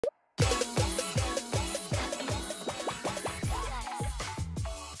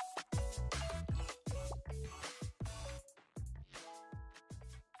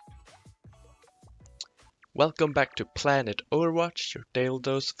Welcome back to Planet Overwatch, your daily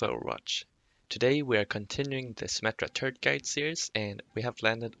dose of Overwatch. Today we are continuing the Symmetra third guide series and we have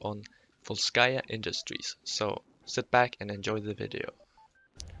landed on Volskaya Industries, so sit back and enjoy the video.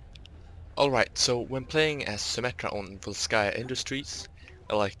 Alright, so when playing as Symmetra on Volskaya Industries,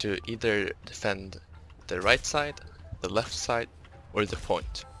 I like to either defend the right side, the left side, or the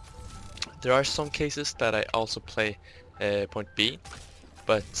point. There are some cases that I also play point B,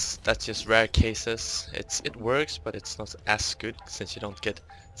 but that's just rare cases. It works, but it's not as good since you don't get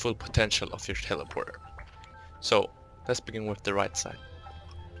full potential of your teleporter. So let's begin with the right side.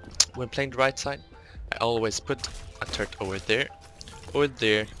 When playing the right side, I always put a turret over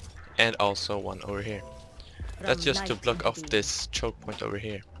there, and also one over here. That's just to block off this choke point over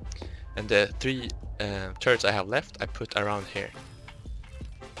here. And the three turrets I have left, I put around here.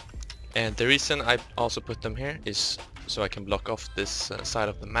 And the reason I also put them here is so I can block off this side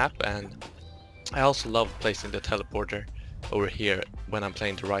of the map, and I also love placing the teleporter over here when I'm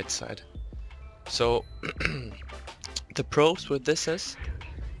playing the right side. So the pros with this is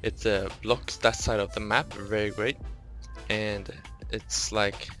it blocks that side of the map very great, and it's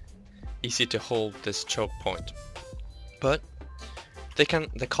like easy to hold this choke point. But the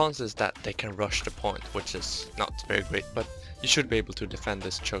cons is that they can rush the point, which is not very great, but you should be able to defend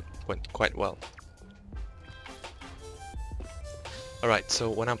this choke point quite well. Alright, so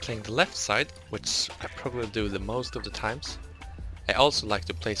when I'm playing the left side, which I probably do the most of the times, I also like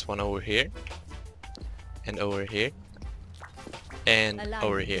to place one over here, and over here, and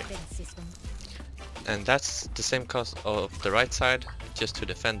over here. And that's the same cause of the right side, just to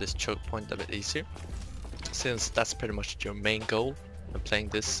defend this choke point a bit easier, since that's pretty much your main goal when playing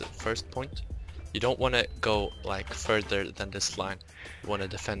this first point. You don't want to go like further than this line, you want to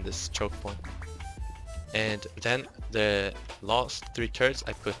defend this choke point. And then the last three turrets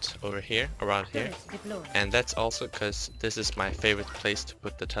I put over here, around here, and that's also because this is my favorite place to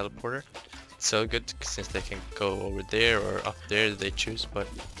put the teleporter. It's so good since they can go over there or up there, they choose, but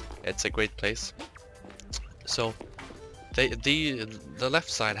it's a great place. So the left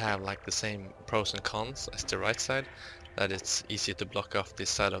side have like the same pros and cons as the right side, that it's easy to block off this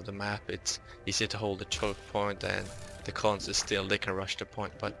side of the map, it's easy to hold the choke point, and the cons is still they can rush the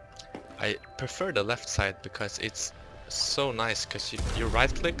point. But I prefer the left side because it's so nice, because your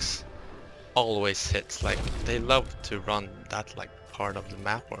right clicks always hits. Like they love to run that like part of the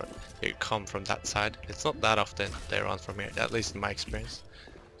map, or they come from that side. It's not that often they run from here, at least in my experience.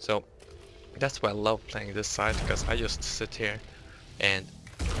 So that's why I love playing this side, because I just sit here and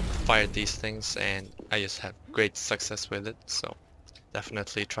fire these things and I just have great success with it. So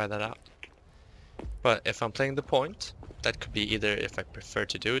definitely try that out. But if I'm playing the point, that could be either if I prefer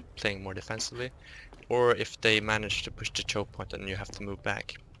to do it, playing more defensively, or if they manage to push the choke point and you have to move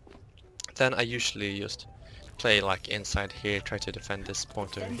back. Then I usually just play like inside here, try to defend this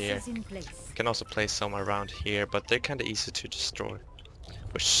point over here. You can also play some around here, but they're kind of easy to destroy,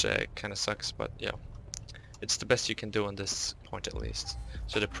 which kind of sucks, but yeah. It's the best you can do on this point at least.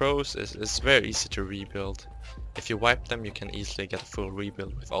 So the pros is it's very easy to rebuild. If you wipe them, you can easily get a full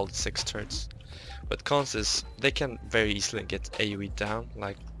rebuild with all the 6 turrets. But cons is they can very easily get AoE down.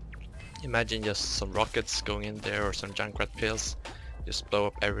 Like imagine just some rockets going in there or some Junkrat pills, just blow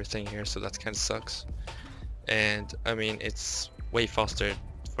up everything here. So that kind of sucks. And I mean it's way faster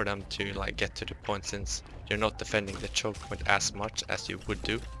for them to like get to the point, since you're not defending the choke point as much as you would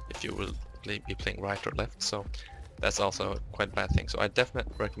do if you will be playing right or left. So that's also quite a bad thing. So I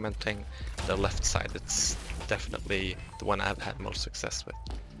definitely recommend playing the left side. It's definitely the one I've had most success with.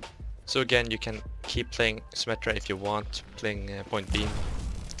 So again, you can keep playing Symmetra if you want, playing point B.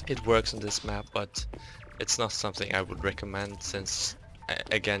 It works on this map, but it's not something I would recommend, since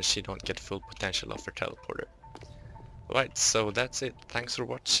again she don't get full potential of her teleporter. Alright, so that's it. Thanks for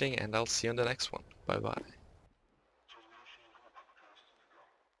watching, and I'll see you on the next one. Bye bye.